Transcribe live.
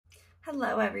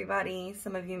Hello everybody,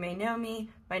 some of you may know me.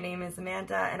 My name is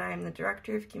Amanda and I am the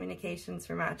Director of Communications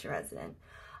for Match a Resident.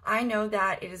 I know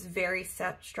that it is very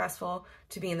stressful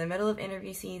to be in the middle of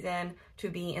interview season, to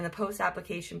be in the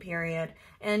post-application period,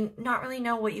 and not really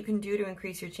know what you can do to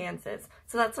increase your chances.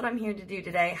 So that's what I'm here to do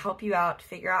today, help you out,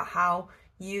 figure out how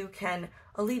you can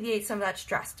alleviate some of that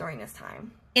stress during this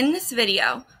time. In this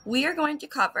video, we are going to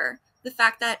cover the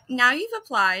fact that now you've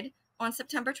applied on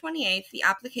September 28th, the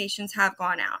applications have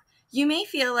gone out. You may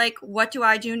feel like, what do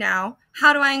I do now?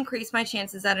 How do I increase my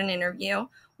chances at an interview?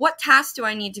 What tasks do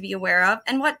I need to be aware of?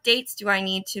 And what dates do I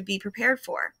need to be prepared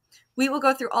for? We will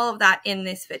go through all of that in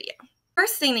this video.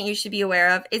 First thing that you should be aware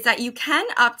of is that you can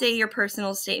update your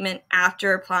personal statement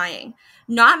after applying.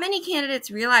 Not many candidates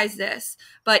realize this,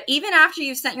 but even after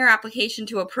you've sent your application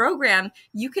to a program,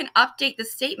 you can update the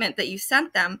statement that you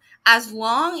sent them as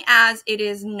long as it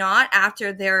is not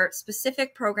after their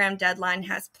specific program deadline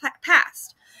has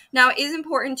passed. Now, it is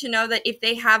important to know that if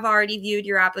they have already viewed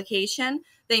your application,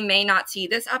 they may not see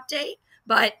this update,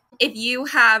 but if you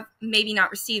have maybe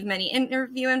not received many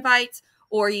interview invites,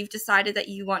 or you've decided that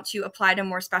you want to apply to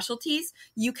more specialties,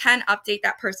 you can update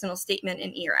that personal statement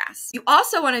in ERAS. You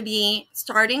also want to be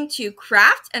starting to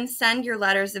craft and send your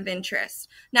letters of interest.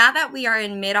 Now that we are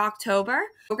in mid-October,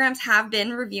 programs have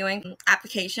been reviewing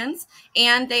applications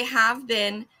and they have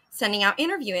been sending out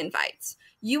interview invites.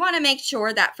 You want to make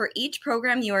sure that for each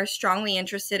program you are strongly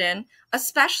interested in,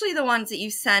 especially the ones that you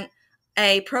sent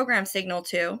a program signal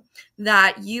to,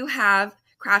 that you have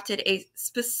crafted a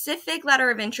specific letter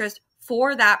of interest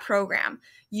for that program.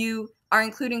 You are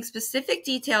including specific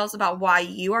details about why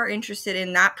you are interested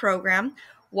in that program,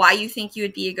 why you think you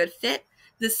would be a good fit,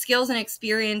 the skills and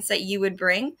experience that you would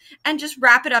bring, and just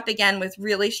wrap it up again with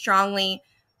really strongly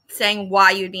saying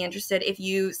why you'd be interested. If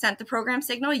you sent the program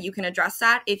signal, you can address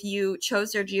that. If you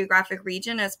chose your geographic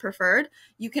region as preferred,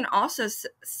 you can also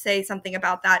say something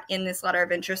about that in this letter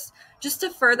of interest, just to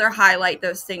further highlight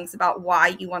those things about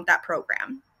why you want that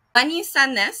program. When you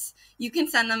send this, you can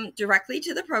send them directly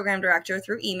to the program director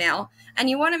through email, and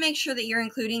you want to make sure that you're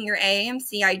including your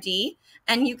AAMC ID,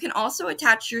 and you can also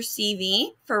attach your CV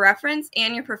for reference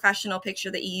and your professional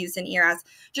picture that you used in ERAS,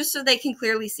 just so they can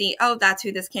clearly see, oh, that's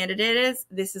who this candidate is,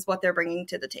 this is what they're bringing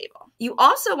to the table. You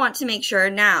also want to make sure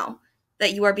now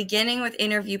that you are beginning with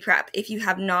interview prep if you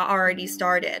have not already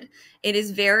started. It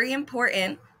is very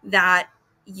important that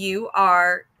you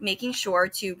are making sure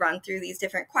to run through these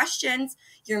different questions.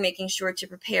 You're making sure to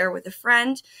prepare with a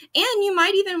friend, and you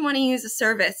might even want to use a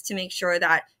service to make sure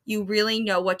that you really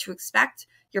know what to expect.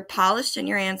 You're polished in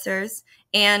your answers,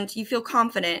 and you feel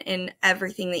confident in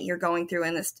everything that you're going through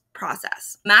in this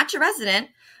process. Match a Resident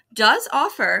does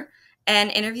offer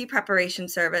an interview preparation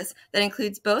service that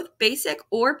includes both basic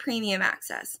or premium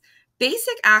access.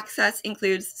 Basic access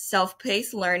includes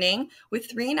self-paced learning with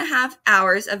 3.5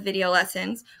 hours of video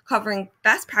lessons covering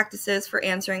best practices for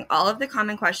answering all of the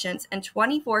common questions and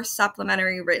 24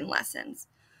 supplementary written lessons.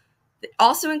 It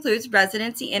also includes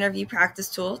Residency interview practice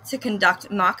tool to conduct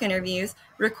mock interviews,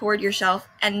 record yourself,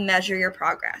 and measure your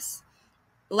progress.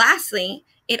 Lastly,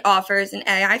 it offers an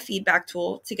AI feedback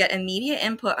tool to get immediate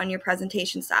input on your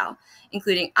presentation style,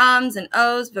 including ums and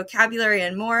ohs, vocabulary,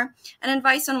 and more, and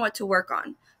advice on what to work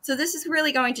on. So this is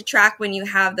really going to track when you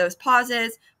have those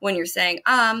pauses, when you're saying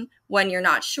when you're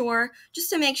not sure, just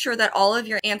to make sure that all of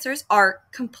your answers are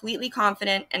completely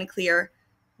confident and clear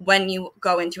when you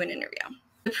go into an interview.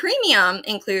 The premium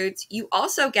includes, you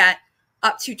also get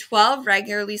up to 12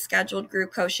 regularly scheduled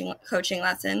group coaching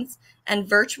lessons and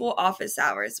virtual office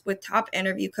hours with top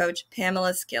interview coach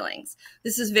Pamela Skillings.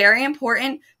 This is very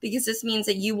important because this means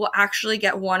that you will actually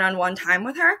get one-on-one time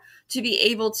with her to be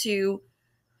able to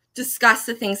discuss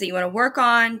the things that you want to work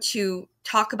on, to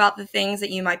talk about the things that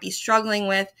you might be struggling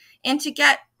with, and to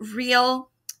get real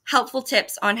helpful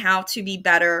tips on how to be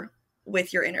better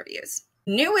with your interviews.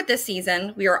 New with this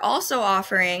season, we are also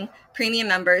offering premium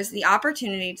members the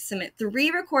opportunity to submit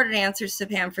 3 recorded answers to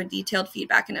Pam for detailed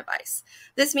feedback and advice.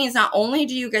 This means not only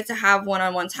do you get to have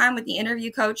one-on-one time with the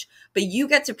interview coach, but you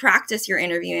get to practice your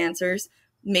interview answers,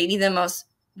 maybe the most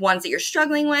ones that you're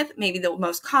struggling with, maybe the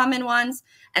most common ones,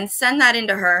 and send that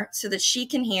into her so that she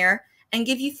can hear and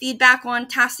give you feedback on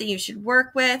tasks that you should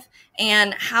work with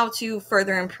and how to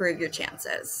further improve your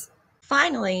chances.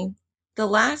 Finally, the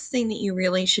last thing that you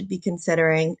really should be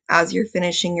considering as you're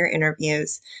finishing your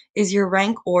interviews is your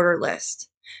rank order list,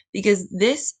 because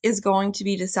this is going to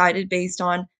be decided based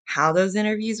on how those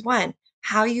interviews went,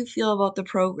 how you feel about the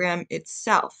program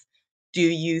itself. Do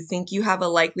you think you have a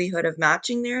likelihood of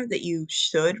matching there, that you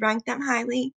should rank them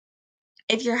highly?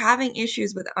 If you're having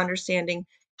issues with understanding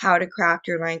how to craft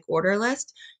your rank order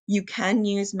list, you can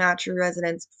use Match Your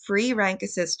Resident's free rank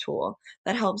assist tool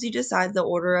that helps you decide the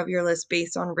order of your list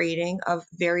based on rating of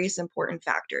various important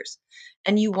factors.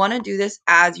 And you want to do this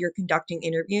as you're conducting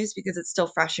interviews because it's still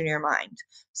fresh in your mind.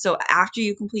 So after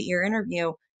you complete your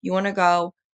interview, you want to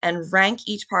go and rank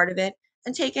each part of it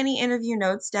and take any interview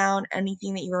notes down,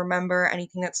 anything that you remember,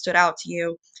 anything that stood out to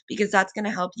you, because that's going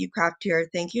to help you craft your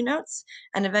thank you notes.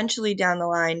 And eventually down the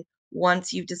line,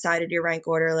 once you've decided your rank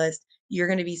order list, you're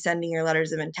going to be sending your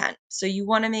letters of intent. So you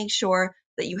want to make sure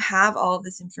that you have all of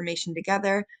this information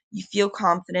together, you feel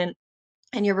confident,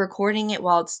 and you're recording it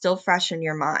while it's still fresh in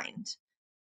your mind.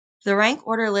 The rank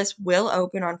order list will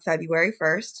open on February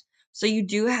 1st, so you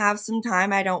do have some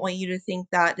time. I don't want you to think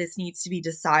that this needs to be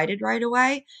decided right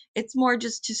away. It's more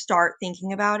just to start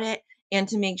thinking about it and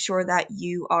to make sure that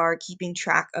you are keeping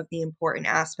track of the important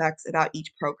aspects about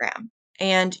each program.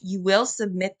 And you will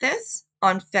submit this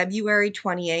on February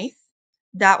 28th.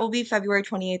 That will be February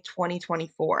 28th,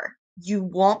 2024. You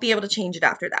won't be able to change it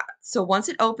after that. So once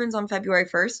it opens on February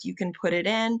 1st, you can put it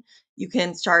in, you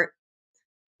can start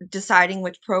deciding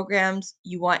which programs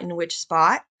you want in which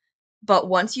spot. But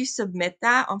once you submit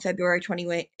that on February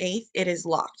 28th, it is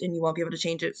locked and you won't be able to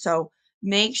change it. So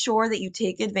make sure that you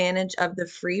take advantage of the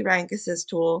free rank assist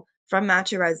tool from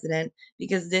Match Your Resident,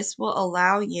 because this will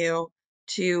allow you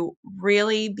to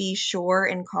really be sure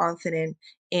and confident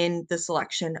in the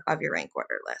selection of your rank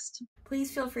order list.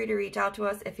 Please feel free to reach out to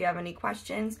us if you have any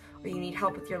questions or you need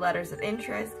help with your letters of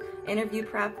interest, interview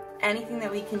prep, anything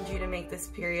that we can do to make this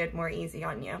period more easy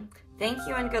on you. Thank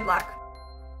you and good luck.